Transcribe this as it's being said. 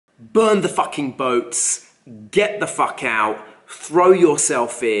burn the fucking boats, get the fuck out, throw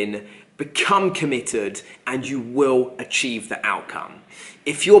yourself in, become committed, and you will achieve the outcome.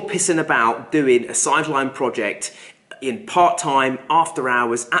 If you're pissing about doing a sideline project in part-time, after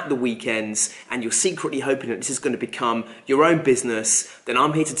hours, at the weekends, and you're secretly hoping that this is going to become your own business, then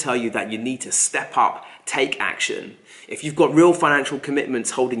I'm here to tell you that you need to step up, take action. If you've got real financial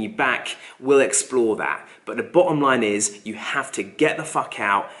commitments holding you back, we'll explore that. But the bottom line is you have to get the fuck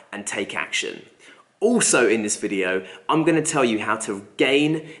out and take action. Also in this video, I'm going to tell you how to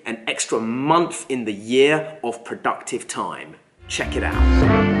gain an extra month in the year of productive time. Check it out.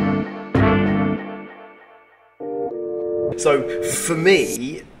 So for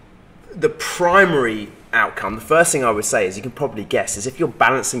me, the primary outcome, the first thing I would say is, you can probably guess, is if you're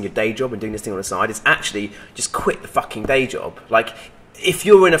balancing your day job and doing this thing on the side, it's actually just quit the fucking day job. Like, if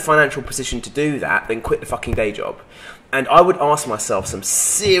you're in a financial position to do that, then quit the fucking day job. And I would ask myself some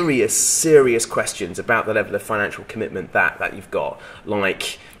serious questions about the level of financial commitment that you've got.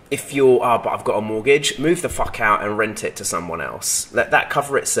 Like, if you're, but I've got a mortgage, move the fuck out and rent it to someone else. Let that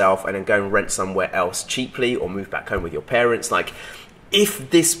cover itself and then go and rent somewhere else cheaply, or move back home with your parents. Like, if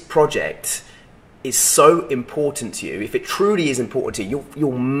this project is so important to you, if it truly is important to you,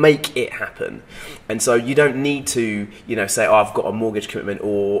 you'll make it happen. And so you don't need to, say, oh, I've got a mortgage commitment,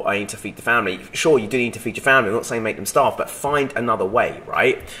 or I need to feed the family. Sure, you do need to feed your family. I'm not saying make them starve, but find another way,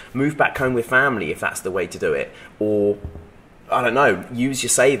 right? Move back home with family if that's the way to do it. Or, I don't know, use your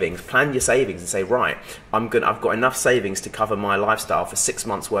savings, plan your savings and say, right, I've got enough savings to cover my lifestyle for 6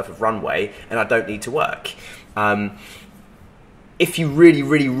 months worth of runway, and I don't need to work. If you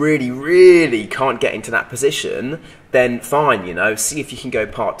really can't get into that position, then fine, see if you can go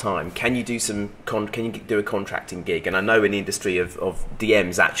part-time. Can you do a contracting gig? And I know in the industry of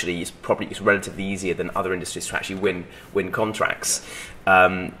DMs, actually, it's relatively easier than other industries to actually win contracts.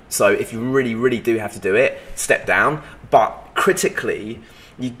 So if you really do have to do it, step down. But critically,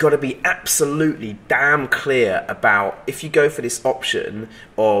 you've got to be absolutely damn clear about, if you go for this option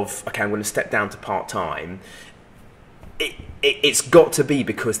of, okay, I'm going to step down to part-time, it's got to be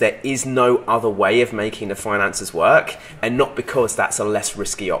because there is no other way of making the finances work, and not because that's a less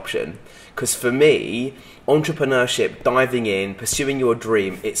risky option. Because for me, entrepreneurship, diving in, pursuing your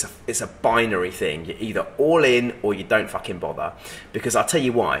dream, it's a binary thing. You're either all in or you don't fucking bother. Because I'll tell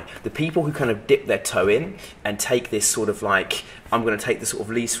you why. The people who kind of dip their toe in and take this sort of like, I'm going to take the sort of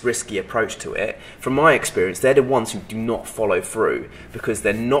least risky approach to it, from my experience, they're the ones who do not follow through, because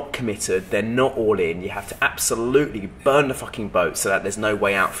they're not committed, they're not all in. You have to absolutely burn the fucking boat so that there's no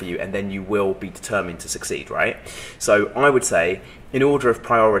way out for you, and then you will be determined to succeed, right? So I would say, in order of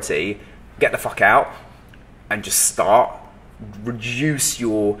priority, get the fuck out and just start. Reduce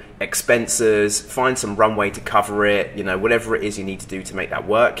your expenses, find some runway to cover it, whatever it is you need to do to make that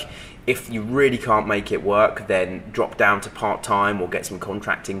work. If you really can't make it work, then drop down to part-time or get some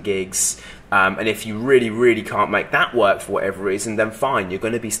contracting gigs. And if you really can't make that work for whatever reason, then fine, you're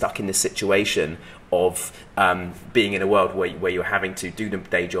going to be stuck in this situation of being in a world where you're having to do the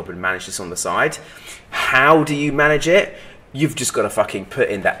day job and manage this on the side. How do you manage it? You've just got to fucking put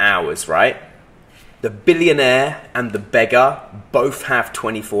in the hours, right? The billionaire and the beggar both have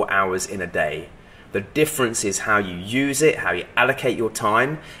 24 hours in a day. The difference is how you use it, how you allocate your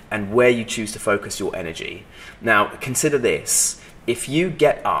time, and where you choose to focus your energy. Now, consider this. If you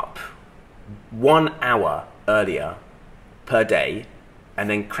get up 1 hour earlier per day and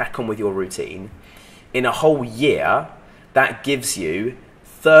then crack on with your routine, in a whole year, that gives you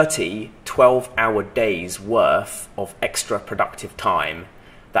 30 12-hour days worth of extra productive time.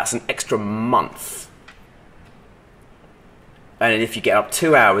 That's an extra month. And if you get up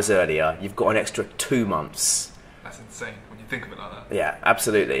 2 hours earlier, you've got an extra 2 months. That's insane when you think of it like that. Yeah,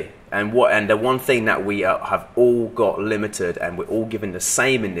 absolutely. And the one thing that we have all got limited, and we're all given the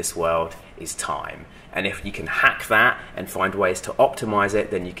same in this world, is time. And if you can hack that and find ways to optimize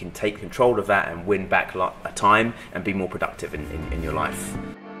it, then you can take control of that and win back a time and be more productive in your life.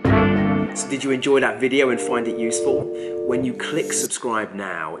 So did you enjoy that video and find it useful? When you click subscribe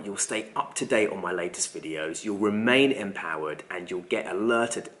now, you'll stay up to date on my latest videos, you'll remain empowered, and you'll get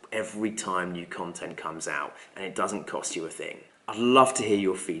alerted every time new content comes out, and it doesn't cost you a thing. I'd love to hear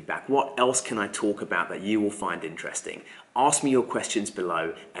your feedback. What else can I talk about that you will find interesting? Ask me your questions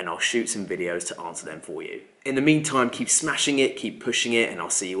below and I'll shoot some videos to answer them for you. In the meantime, keep smashing it, keep pushing it, and I'll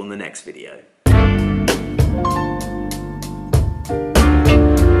see you on the next video.